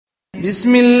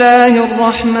بسم الله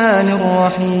الرحمن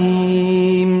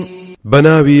الرحيم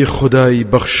بناوي خداي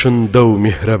بخشن دو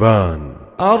مهربان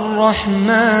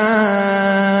الرحمن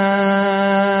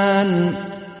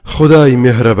خداي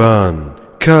مهربان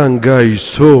كان جاي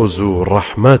سوزو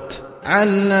رحمت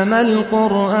علم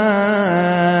القرآن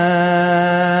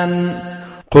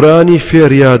قرآني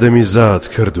فير يادمي زاد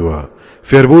كردوا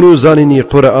فێربوون و زانینی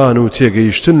قورئان و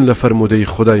تێگەیشتن لە فەرموودەی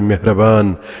خودای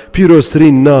میهرەبان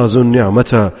پیرۆزترین ناز و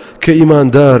نیعمەتە کە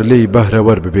ئیماندار لێی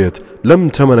بەهرەوەر ببێت لەم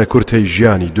تەمەنە کورتەی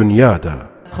ژیانی دنیادا.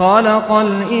 خلق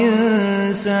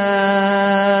الإنسان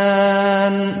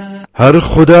هەر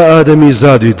خدا ئادەمی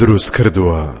زادی دروست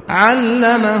کردووە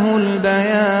علمه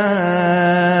البيان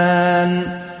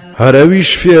هەر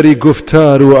ئەویش فێری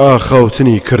گفتار و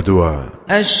ئاخەوتنی کردووە.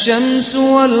 الشمس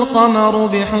والقمر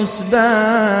بحسبان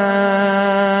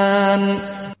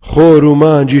خۆر و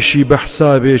مانجیشی بە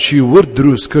حسابێکی ورد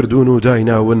دروست کردوون و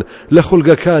دایناون لە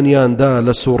خولگەکانیاندا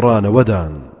لە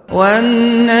سوڕانەوەدان.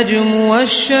 والنجم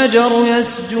والشجر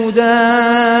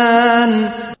يسجدان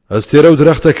ئەستێرە و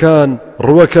درەختەکان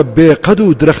ڕووەکە بێقەد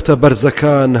و درەختە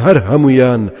بەرزەکان هەر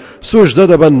هەمویان سوژدە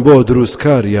دەبەن بۆ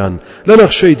دروستکاریان لە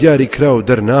نەخشەی دیاری کرا و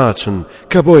دەرناچن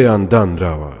کە بۆیان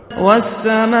دانراوە.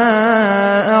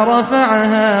 والسماء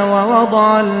رفعها ووضع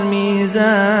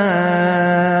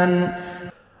الميزان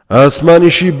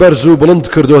ئاسمانیشی بەرز و بڵند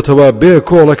کردوتەوە بێ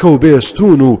کۆڵەکە و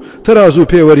بێستون و تەراز و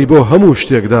پێوەری بۆ هەموو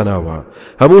شتێک داناوە.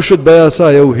 هەموو شت بە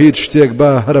یاسایە و هیچ شتێک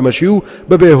بە هەرەمەچی و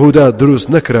بە بێهودا دروست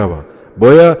نەکراوە.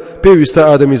 بۆیە پێویستە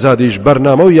ئادەمی زادیش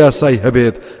بەرنامە و یاسای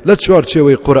هەبێت لە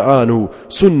چوارچێوەی قورئان و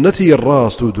سنەتی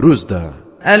ڕاست و دروستدا.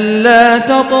 ألا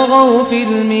تطغوا في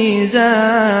الميزان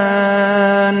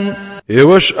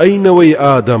ئێوەش ئەینەوەی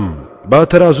ئادەم با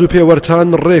تەراز و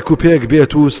پێوەرتان ڕێک و پێک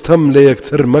بێت و ستەم لە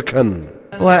یەکتر مەکەن.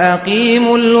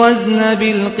 وأقيموا الوزن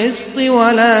بالقسط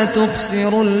ولا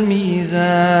تخسروا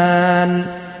الميزان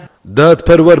داد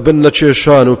پەروەر بن لە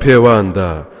کێشان و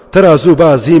پێواندا تەرازوو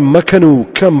بازی مەکەن و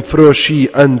کەم فرۆشی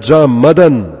ئەنجام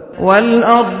مەدەن.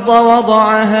 والأرض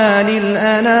وضعها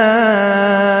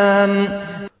للأنام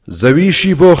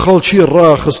زەویشی بۆ خەڵکی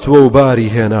ڕاخستووە و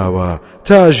باری هێناوە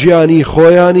تا ژیانی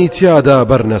خۆیانی تیادا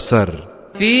بەرنەسەر.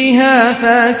 فيها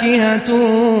فاكهة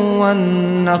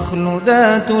والنخل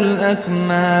ذات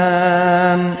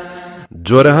الأكمام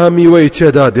جۆرەها میوەی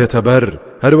تێدا دێتە بەر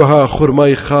هەروەها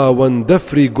خوڕمای خاوەن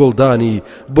دەفری گوڵدانی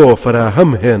بۆ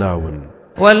فراهەم هێناون.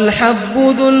 والحب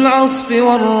ذو العصف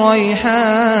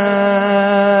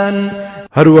والريحان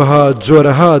هەروەها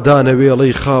جۆرەها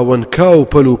دانەوێڵەی خاوەن کاو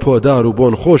پەل و پۆدار و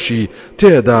بۆن خۆشی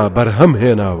تێدا بەرهەم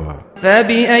هێناوە.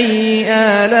 فبأي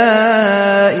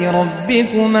آلاء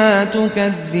ربكما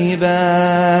تكذبان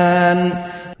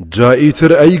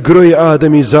جائیتر ئەی گرۆی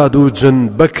ئادەمی زاد و جن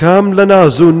بەکام لە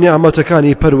ناز و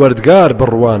نیعمەتەکانی پەروەردگار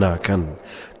بڕواناکەن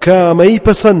کامەی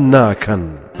پەسەند ناکەن.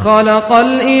 خلق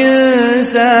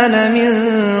الإنسان من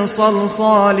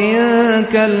صلصال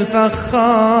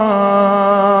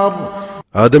كالفخار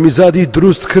ئادەمی زادی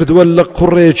دروست کردووە لە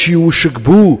قوڕێکی وشک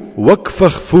بوو وەک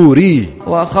فەخفوری.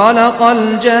 وخلق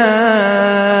الجان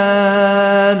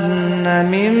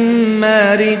من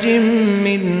مارج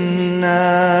من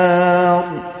نار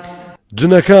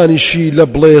جنەکانیشی لە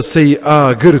بڵێسەی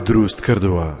ئاگر دروست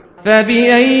کردووە.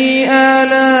 فبأي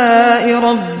آلاء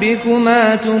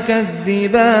ربكما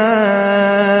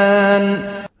تكذبان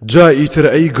جائیتر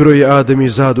ئەی گرۆی ئادەمی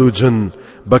زاد و جن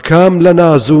بەکام لە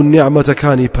ناز و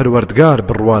نیعمەتەکانی پەروەردگار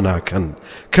بڕواناکەن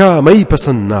کامەی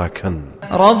پەسەند ناکەن.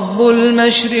 رب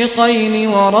المشرقين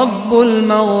ورب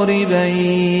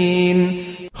المغربين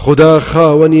خدا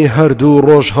خاوەنی هەردوو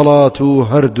ڕۆژ هەڵات و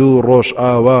هەردوو ڕۆژ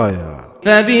ئاوایە.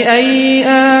 فبأي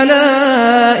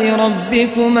آلاء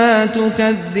ربكما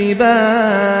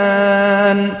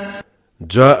تكذبان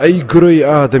جا ئەی گرۆی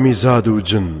ئادەمی زاد و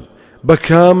جن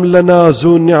بەکام لە ناز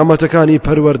و نیعمەتەکانی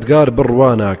پەروەردگار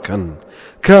بڕواناکەن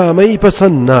کامەی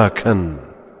پەسەند ناکەن.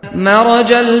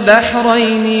 مرج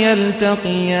البحرين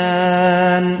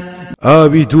يلتقيان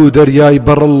ئاوی دوو دەریای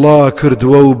بەڕەڵا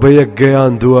کردووە و بە یەک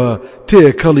گەیاندووە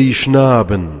تێکەڵیش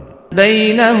نابن.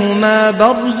 بينهما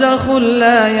برزخ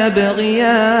لا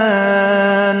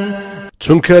يبغيان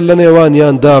چونکە لە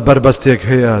نێوانیاندا بربەستێک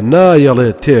هەیە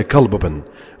نایەڵێت تێکەڵ ببن.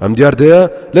 ئەم دیاردەیە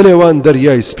لە نێوان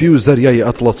دەریای سپی و زەریای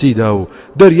ئەتڵەسیدا و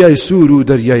دەریای سوور و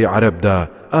دەریای عەرەبدا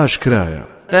ئاشکرایە.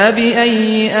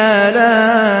 فبأي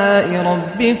آلاء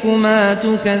ربكما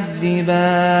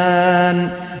تكذبان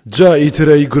جائیتر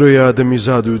ئەی گرۆی ئادەمی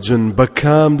زاد و جن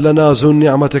بەکام لە ناز و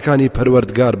نیعمەتەکانی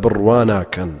پەروەردگار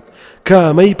بڕواناکەن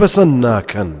کامەی پەسەند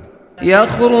ناکەن.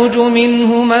 يخرج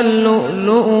منهما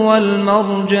اللؤلؤ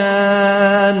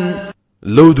والمرجان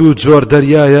لەو دوو جۆر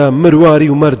دەریایە مرواری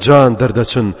و مەرجان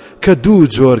دەردەچن کە دوو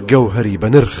جۆر گەوهەری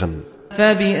بەنرخن.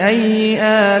 فبأي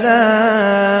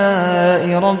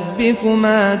آلاء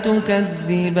ربكما تكذبان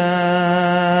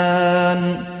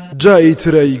جایی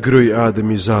ترەی گرۆی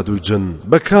ئادەمی زاد و جن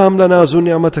بەکام لە ناز و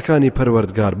نیعمەتەکانی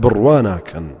پەروەردگار بڕوا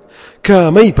ناکەن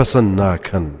کامەی پەسەند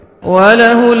ناکەن.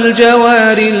 وله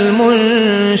الجوار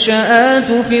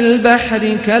المنشآت في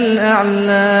البحر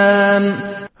كالأعلام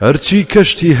هەرچی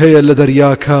کەشتی هەیە لە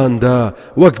دەریاکاندا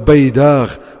وەک بەیداغ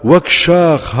وەک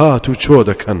شاخ هات و چۆ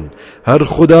دەکەن هەر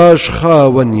خوداش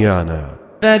خاوەنیانە.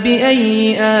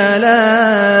 فبأي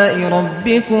آلاء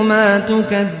ربكما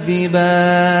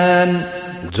تكذبان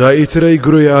جایی ترەی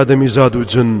گرۆی ئادەمی زاد و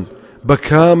جن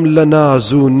بەکام لە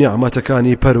ناز و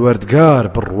نیعمەتەکانی پەروەردگار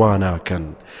بڕوا ناکەن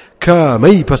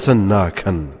کامەی پەسەند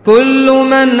ناکەن. كل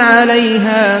من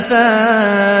عليها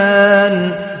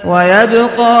فان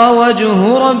ويبقى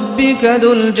وجه ربك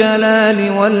ذو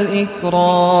الجلال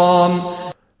والإكرام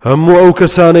هەموو ئەو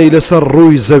کەسانەی لەسەر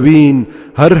ڕووی زەوین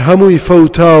هەر هەمووی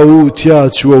فەوتا و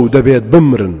تیاچووە و دەبێت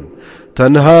بمرن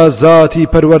تەنها زاتی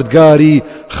پەروەردگاری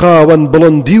خاوەن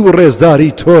بڵندی و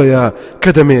ڕێزداری تۆیە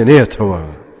کە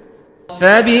دەمێنێتەوە.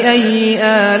 فبأي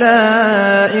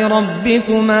آلاء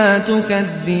ربكما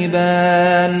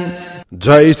تكذبان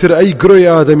جایی تر ئەی گرۆی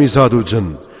ئادەمی زاد و جن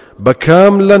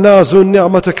بەکام لە ناز و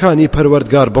نیعمەتەکانی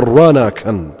پەروەردگار بڕوا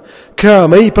ناکەن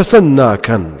کامەی پەسەند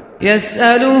ناکەن.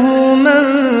 يسأله من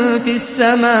في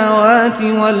السماوات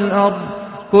والأرض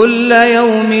كل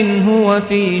يوم هو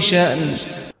في شأن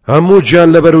هەموو گیان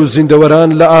لەبەر و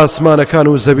زیندەوەران لە ئاسمانەکان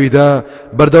و زەویدا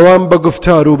بەردەوام بە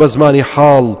گفتار و بە زمانی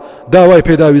حاڵ داوای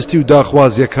پێداویستی و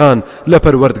داخوازیەکان لە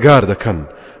پەروەردگار دەکەن.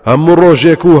 هەموو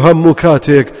ڕۆژێک و هەموو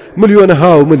کاتێک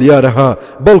ملیۆنەها و ملیارەها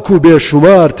بەڵکو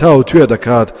بێشومار تاو توێ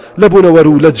دەکات لە بوونەوەر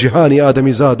و لە جیهانی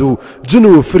ئادەمیزاد و جن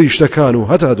و فریشتەکان و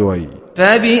هەتا دوایی.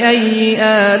 فبأي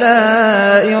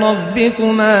آلاء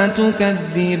ربكما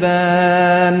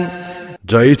تكذبان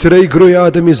جایی ترەی گرۆی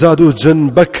ئادەمی زاد و جن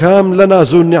بەکام لە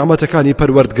ناز و نیعمەتەکانی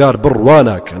پەروەردگار بڕوا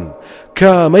ناکەن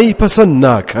کامەی پەسەند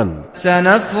ناکەن.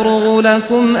 سنفرغ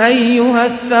لكم أيها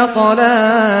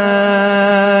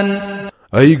الثقلان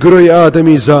ئەی گرۆی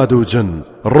ئادەمی زاد و جن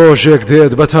ڕۆژێک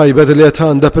دێت بە تایبەت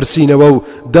لێتان دەپرسینەوە و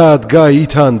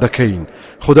دادگاییتان دەکەین.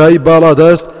 خدای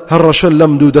باڵادەست هەڕەشە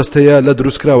لەم دوو دەستەیە لە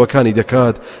دروستکراوەکانی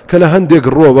دەکات کە لە هەندێک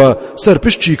ڕۆوە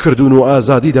سەرپشتی کردوون و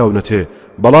ئازادی داونەتێ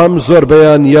بەڵام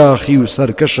زۆربەیان یاخی و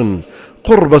سەرکەشن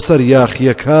قوڕ بەسەر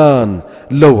یاخیەکان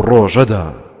لەو ڕۆژەدا.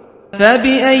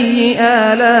 فبأي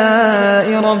آلاء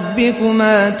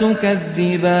ربكما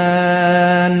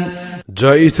تكذبان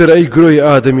جایی تر ئەی گرۆی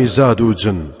ئادەمی زاد و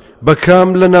جن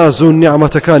بەکام لە ناز و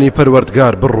نیعمەتەکانی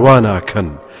پەروەردگار بڕوا ناکەن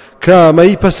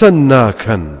کامەی پەسەند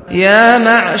ناکەن. يا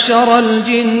معشر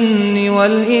الجن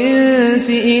والإنس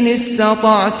إن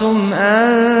استطعتم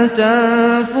أن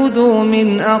تنفذوا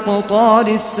من أقطار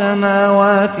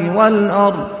السماوات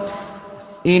والأرض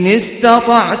إن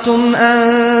استطعتم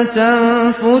أن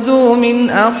تنفذوا من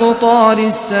أقطار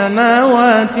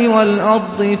السماوات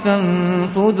والأرض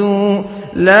فانفذوا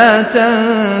لا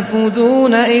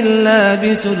تنفذون إلا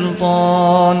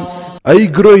بسلطان.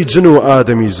 ئەی گرۆی جن و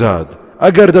ئادەمی زاد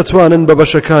ئەگەر دەتوانن بە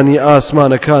بەشەکانی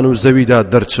ئاسمانەکان و زەویدا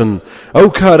دەرچن ئەو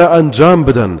کارە ئەنجام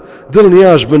بدەن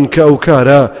دڵنیاش بن کە ئەو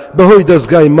کارە بەهۆی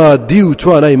دەستگای مادی و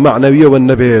توانای معنەویەوە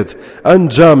نەبێت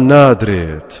ئەنجام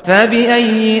نادرێت.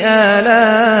 فبأي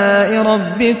آلاء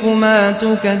ربكما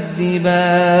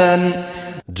تكذبان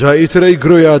جایی تر ئەی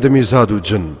گرۆی ئادەمی زاد و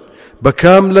جن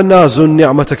بەکام لە ناز و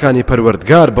نیعمەتەکانی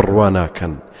پەروەردگار بڕوا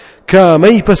ناکەن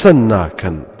کامەی پەسەند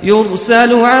ناکەن.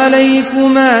 يرسل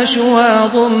عليكما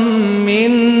شواظ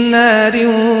من نار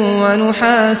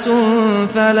ونحاس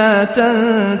فلا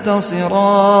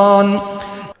تنتصران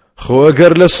خۆ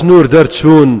ئەگەر لە سنوور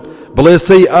دەرچوون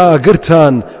بڵێسەی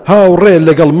ئاگرتان هاوڕێ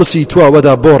لەگەڵ مسی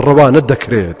تواوەدا بۆ ڕەوانە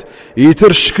دەکرێت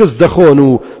ئیتر شکست دەخۆن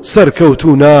و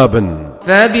سەرکەوتوو نابن.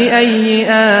 فبأي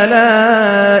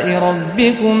آلاء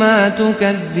ربكما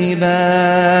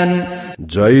تكذبان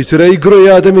جایی ترەی گرۆی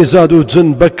ئادەمی زاد و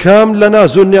جن بەکام لە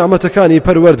ناز و نیعمەتەکانی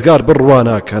پەروەردگار بڕوا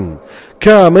ناکەن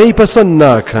کامەی پەسەند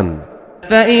ناکەن.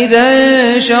 فإذا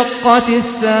انشقت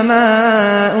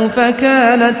السماء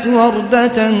فكانت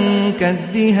وردة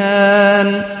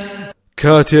كالدهان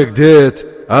کاتێک دێت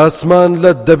ئاسمان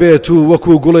لەت دەبێت و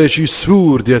وەکو گوڵێکی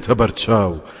سوور دێتە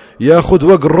بەرچاو یاخود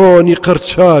وەک ڕۆنی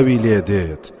قەرچاوی لێ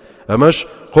دێت ئەمەش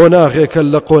قۆناغێکە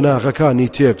لە قۆناغەکانی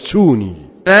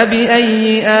تێکچوونی.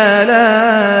 فبأي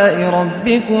آلاء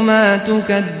ربكما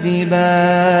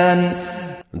تكذبان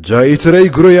جایی ترەی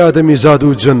گرۆی ئادەمی زاد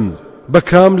و جن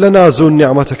بەکام لە ناز و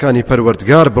نیعمەتەکانی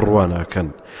پەروەردگار بڕوا ناکەن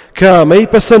کامەی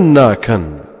پەسەند ناکەن.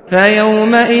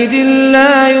 فيومئذ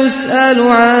لا يسأل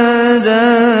عن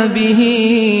ذنبه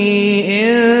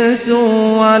إنس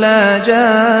ولا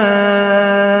جان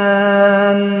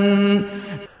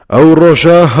ئەو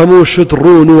ڕۆژە هەموو شت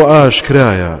ڕوون و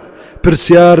ئاشکرایە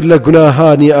پرسیار لە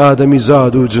گوناهانی ئادەمی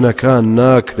زاد و جنەکان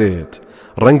ناکرێت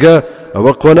ڕەنگە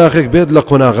ئەوە قۆناغێک بێت لە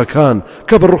قۆناغەکان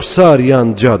کە بە ڕوخساریان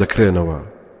جا دەکرێنەوە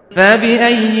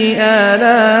فبأي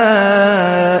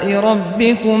آلاء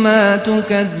ربكما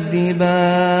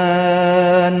تكذبان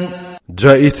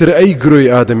جائیتر ئەی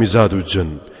گرۆی ئادەمی زاد و جن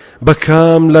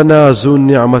بەکام لە ناز و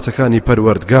نیعمەتەکانی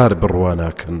پەروەردگار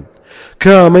بڕواناکەن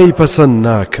کامەی پەسەند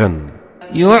ناکەن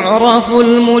يعرف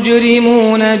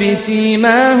المجرمون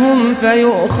بسيماهم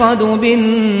فيؤخذ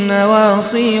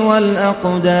بالنواصي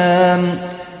والأقدام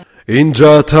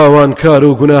اینجا تاوانکار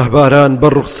و گوناهباران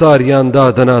بە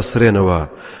ڕوخساریاندا دەناسرێنەوە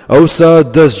ئەوسا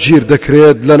دەستگیر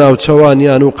دەکرێت لە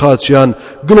ناوچەوانیان و قاچیان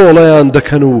گڵۆڵەیان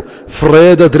دەکەن و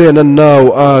فڕێ دەدرێنە ناو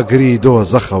ئاگری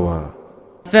دۆزەخەوە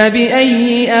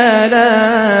فبأي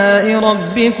آلاء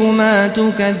ربكما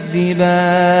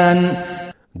تكذبان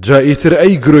جائیتر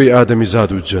ئەی گرۆی ئادەمی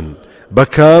زاد و جن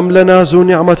بەکام لە ناز و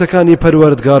نیعمەتەکانی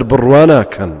پەروەردگار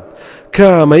بڕواناکەن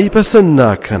کامەی پەسەند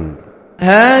ناکەن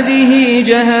هذه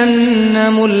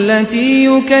جهنم التي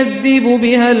يكذب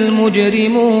بها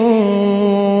المجرمون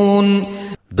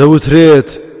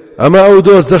دەوترێت ئەمە ئەو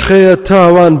دۆزەخەیە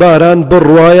تاوان باران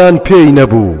بڕوایان پێی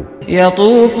نەبوو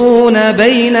يطوفون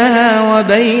بينها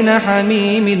وبين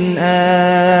حميم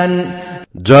آن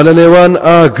جا لە نێوان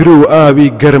ئاگر و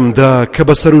ئاوی گەرمدا کە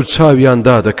بەسەر و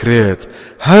چاویاندا دەکرێت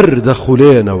هەر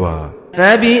دەخولێنەوە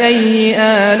فبأي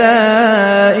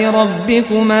آلاء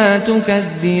ربكما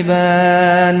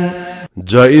تكذبان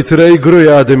جائیتر ئەی گرۆی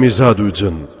ئادەمی زاد و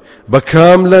جن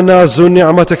بەکام لە ناز و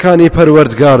نیعمەتەکانی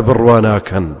پەروەردگار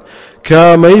بڕواناکەن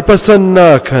کامەی پەسەند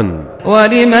ناکەن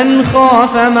ولمن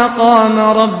خاف مقام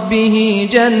ربه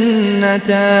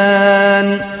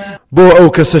جنتان بۆ ئەو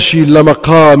کەسەشی لە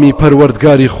مەقامی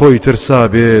پەروەردگاری خۆی ترسا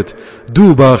بێت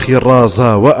دوو باخی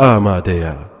ڕازا و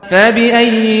ئامادەیە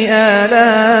فبأي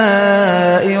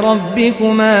آلاء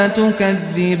ربكما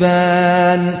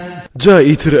تكذبان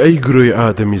جائیتر ئەی گرۆی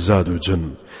ئادەمی زاد و جن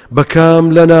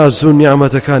بەکام لە ناز و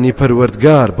نیعمەتەکانی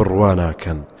پەروەردگار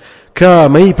بڕواناکەن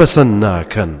کامەی پەسەند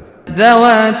ناکەن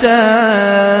ذواتا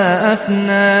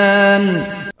أفنان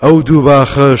ئەو دوو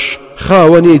باخەش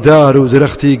خاوەنی دار و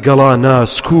درەختی گەڵا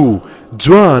ناسک و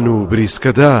جوان و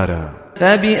بریسکەدارە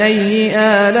فبأي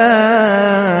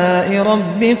آلاء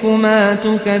ربكما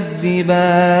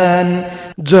تكذبان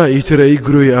جائیتر ئەی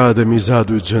گرۆی ئادەمی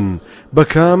زاد و جن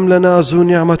بەکام لە ناز و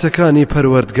نیعمەتەکانی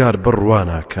پەروەردگار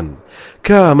بڕواناکەن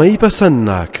کامەی پەسەند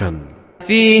ناکەن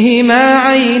فيهما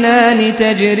عينان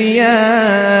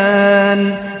تجريان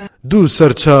دوو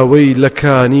سەرچاوەی لە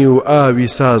کانی و ئاوی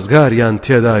سازگاریان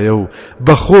تێدایە و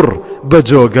بەخوڕ بە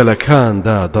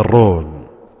جۆگەلەکاندا دەڕۆن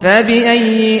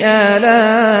فبأي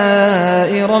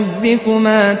آلاء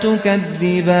ربكما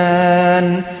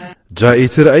تكذبان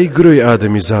جائیتر ئەی گرۆی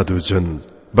ئادەمی زاد و جن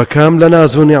بەکام لە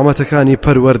ناز و نیعمەتەکانی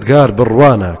پەروەردگار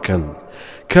بڕواناکەن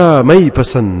کامەی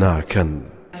پەسەند ناکەن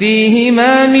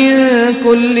فيهما من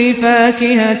كل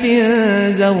فاكهة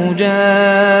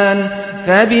زوجان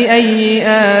فبأي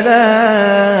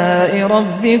آلاء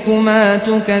ربكما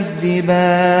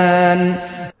تكذبان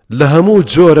لهمو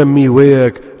جۆرە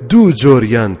میوەیەک دوو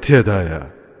جۆریان تێدایە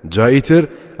جائیتر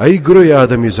ئەی گرۆی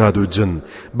ئادەمی زاد و جن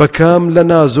بەکام لە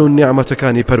ناز و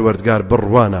نیعمەتەکانی پەروەردگار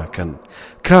بڕواناکەن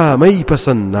کامەی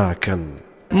پەسەند ناکەن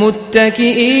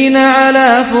متكئين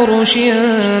على فرش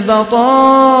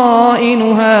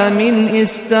بطائنها من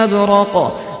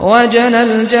استبرق وجنى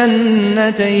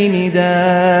الجنتين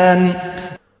دان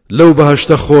لەو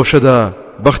بەهەشتە خۆشەدا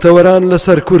بەختەوەران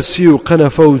لەسەر کورسی و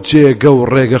قەنەفە و جێگە و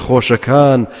ڕێگە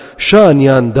خۆشەکان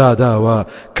شانیان داداوە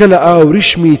کە لە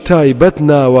ئاوریشمی تایبەت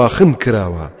ناواخن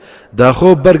کراوە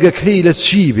داخۆ بەرگەکەی لە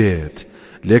چی بێت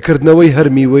لێکردنەوەی هەر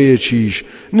میوەیەکیش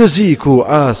نزیک و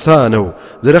ئاسانە و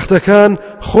درەختەکان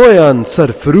خۆیان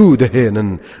سەرفرو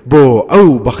دەهێنن بۆ ئەو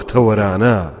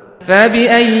بەختەوەرانە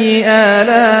فبأي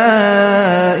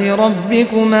آلاء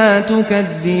ربكما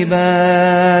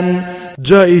تكذبان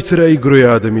جائیتر ئەی گرۆی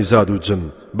ئادەمی زاد و جن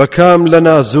بەکام لە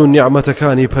ناز و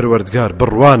نیعمەتەکانی پەروەردگار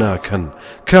بڕواناکەن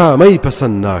کامەی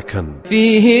پەسەند ناکەن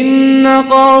فيهن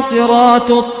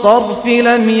قاصرات الطرف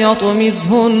لم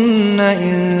يطمثهن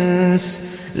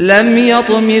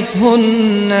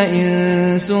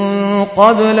إنس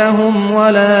قبلهم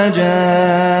ولا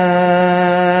جان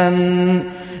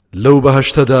لەو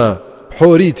بەهەشتەدا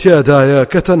حۆری تیادایە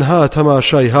کە تەنها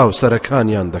تەماشای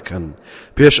هاوسەرەکانیان دەکەن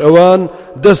پێش ئەوان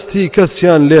دەستی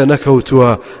کەسیان لێ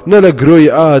نەکەوتووە نە لە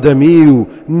گرۆی ئادەمی و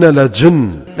نە لە جن.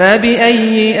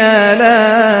 فبأي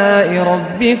آلاء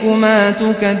ربكما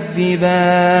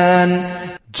تكذبان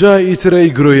جای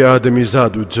ترەی گرۆی ئادەمی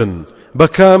زاد و جن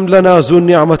بەکام لە ناز و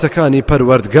نیعمەتەکانی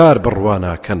پەروەردگار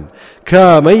بڕواناکەن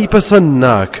کامەی پەسەند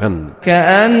ناکەن.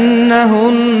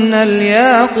 كأنهن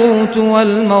الياقوت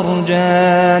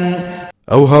والمرجان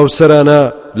ئەو هاوسەرانە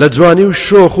لە جوانی و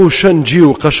شۆخ و شەنجی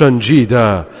و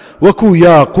قەشەنجیدا وەکو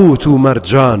یاقوت و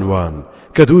مەرجانوان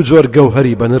کە دوو جۆر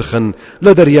گەوهەری بەنرخن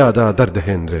لە دەریادا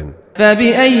دەردەهێنرێن.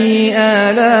 فبأي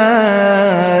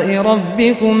آلاء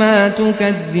ربكما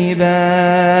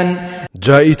تكذبان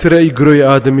جای ترەی گرۆی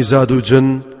ئادەمی زاد و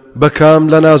جن بەکام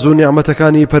لە ناز و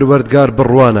نیعمەتەکانی پەروەردگار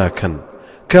بڕواناکەن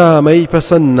کامەی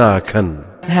پەسەند ناکەن.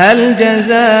 هل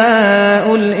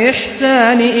جزاء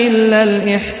الإحسان إلا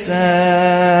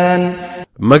الإحسان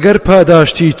مەگەر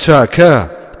پاداشتی چاکە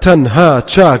تەنها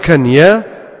چاکە نییە؟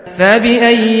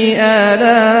 فبأي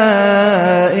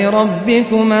آلاء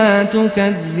ربكما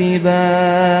تكذبان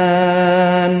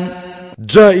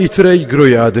جای ترەی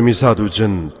گرۆی ئادەمی زاد و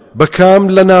جن بەکام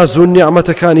لە ناز و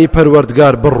نیعمەتەکانی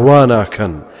پەروەردگار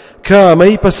بڕواناکەن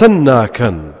کامەی پەسەند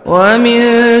ناکەن.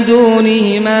 ومن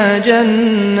دونهما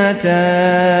جنتان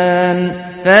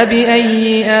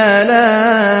فبأي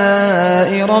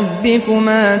آلاء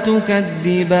ربكما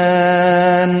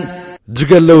تكذبان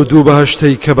جگەل لەو دوو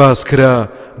بەهەشتەی کە باس کرا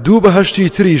دوو بەهەشتی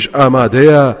تریش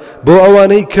ئامادەیە بۆ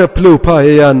ئەوانەی کە پلە و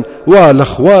پایەیان وا لە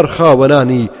خوار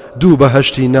خاوەنانی دوو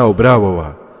بەهەشتی ناوبراوەوە.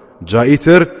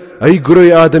 جاییتر ئەی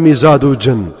گرۆی ئادەمی زاد و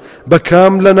جن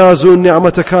بەکام لە ناز و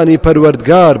نیعمەتەکانی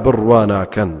پەروەردگار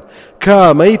بڕواناکەن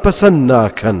کامەی پەسەند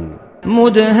ناکەن.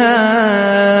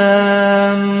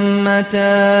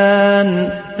 مدهامتان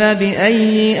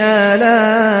فبأي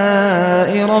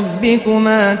آلاء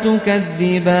ربكما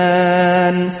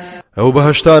تكذبان ئەو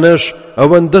بەهەشتانەش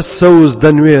ئەوەندە سەوز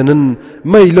دەنوێنن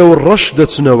مەیلە و ڕەش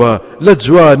دەچنەوە لە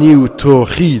جوانی و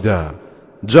تۆخیدا.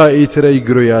 جای ترەی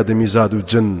گرۆی ئادەمی زاد و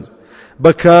جن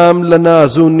بەکام لە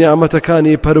ناز و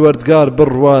نیعمەتەکانی پەروەردگار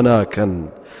بڕواناکەن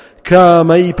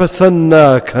کامەی پەسەند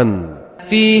ناکەن.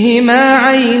 فيهما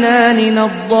عينان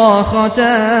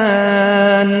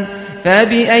نضاختان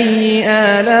فبأي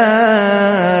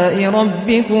آلاء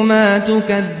ربكما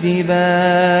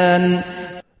تكذبان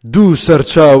دوو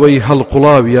سەرچاوەی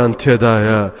هەڵقوڵاویان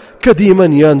تێدایە کە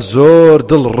دیمەنیان زۆر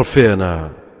دڵڕفێنە.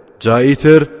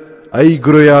 جاییتر ئەی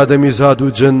گرۆی ئادەمی زاد و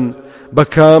جن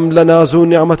بەکام لە ناز و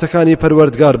نیعمەتەکانی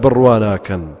پەروەردگار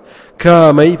بڕواناکەن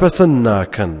کامەی پەسەند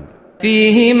ناکەن.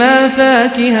 فيهما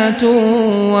فاكهة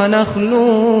ونخل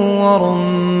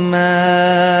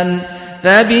ورمان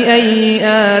فبأي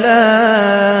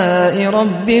آلاء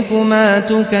ربكما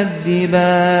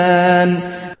تكذبان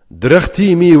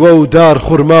درەختی میوە و دار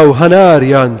خورما و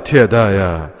هەناریان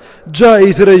تێدایە.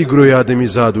 جای ترەی گرۆی ئادەمی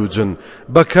زاد و جن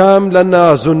بەکام لە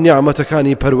ناز و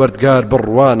نیعمەتەکانی پەروەردگار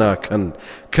بڕواناکەن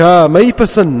کامەی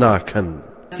پەسەند ناکەن.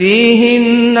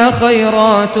 فيهن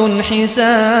خيرات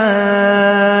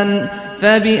حسان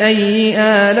فبأي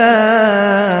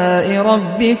آلاء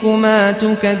ربكما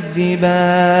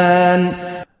تكذبان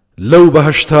لەو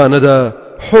بەهەشتانەدا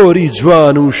حۆری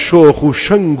جوان و شۆخ و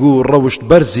شەنگ و ڕەوشت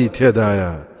بەرزی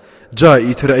تێدایە.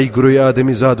 جای تر ئەی گرۆی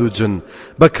ئادەمی زاد و جن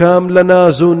بەکام لە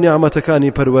ناز و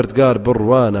نیعمەتەکانی پەروەردگار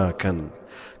بڕواناکەن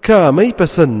کامەی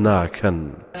پەسەند ناکەن.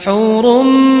 حور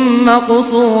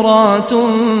مقصورات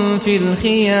في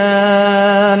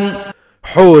الخيام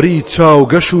حۆری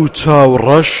چاوگەش و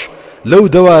چاوڕەش لەو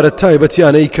دەوارە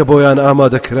تایبەتیانەی کە بۆیان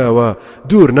ئامادەکراوە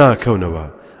دوور ناکەونەوە.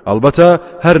 ئەلبەتە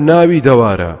هەر ناوی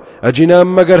دەوارە ئەجینە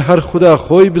مەگەر هەر خوددا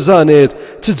خۆی بزانێت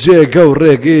چ جێگە و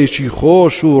ڕێگەیەکی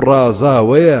خۆش و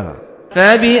ڕازاوەیە.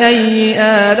 فبأي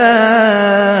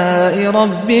آلاء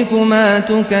ربكما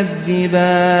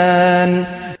تكذبان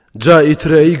جای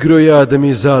ترەی گرۆی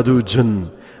ئادەمی زاد و جن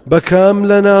بەکام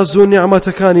لە ناز و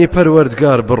نیعمەتەکانی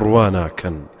پەروەردگار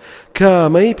بڕواناکەن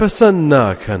کامەی پەسەند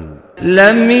ناکەن.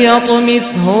 لم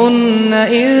يطمثهن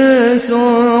إنس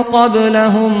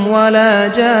قبلهم ولا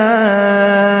جان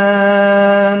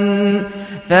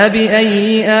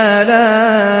فبأي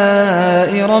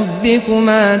آلاء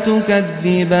ربكما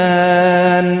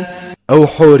تكذبان ئەو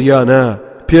حۆریانە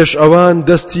پێش ئەوان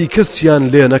دەستی کەسیان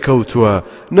لێ نەکەوتووە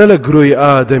نە لە گرۆی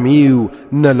ئادەمی و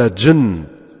نە لە جن.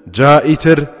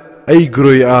 جائیتر ئەی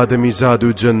گرۆی ئادەمی زاد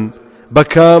و جن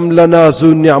بەکام لە ناز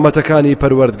و نیعمەتەکانی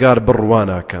پەروەردگار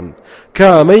بڕواناکەن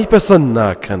کامەی پەسەند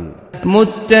ناکەن.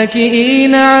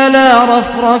 متكئين على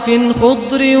رفرف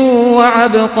خضر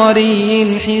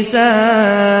وعبقري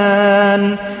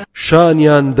حسان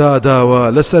شانیان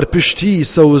داداوە لەسەر پشتی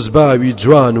سەوزباوی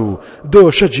جوان و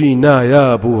دۆشەجی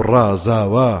نایاب و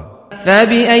ڕازاوە.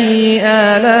 فبأي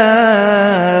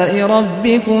آلاء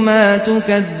ربكما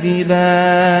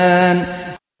تكذبان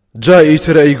جایی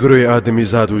تر ئەی گروی ئادەمی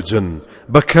زاد و جن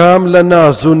بەکام لە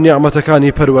ناز و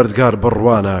نیعمەتەکانی پەروەردگار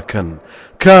بڕواناکەن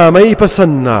کامەی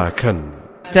پەسەند ناکەن.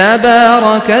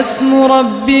 تبارك اسم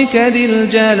ربك ذي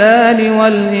الجلال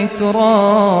والإكرام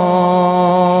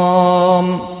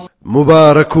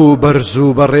مبارك و بەرز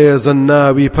و بەڕێزە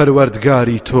ناوی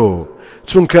پەروەردگاری تۆ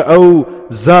چونکە ئەو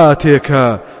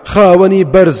زاتێکە خاوەنی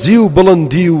بەرزی و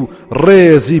بڵندی و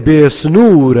ڕێزی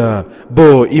بێسنوورە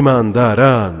بۆ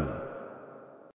ئیمانداران.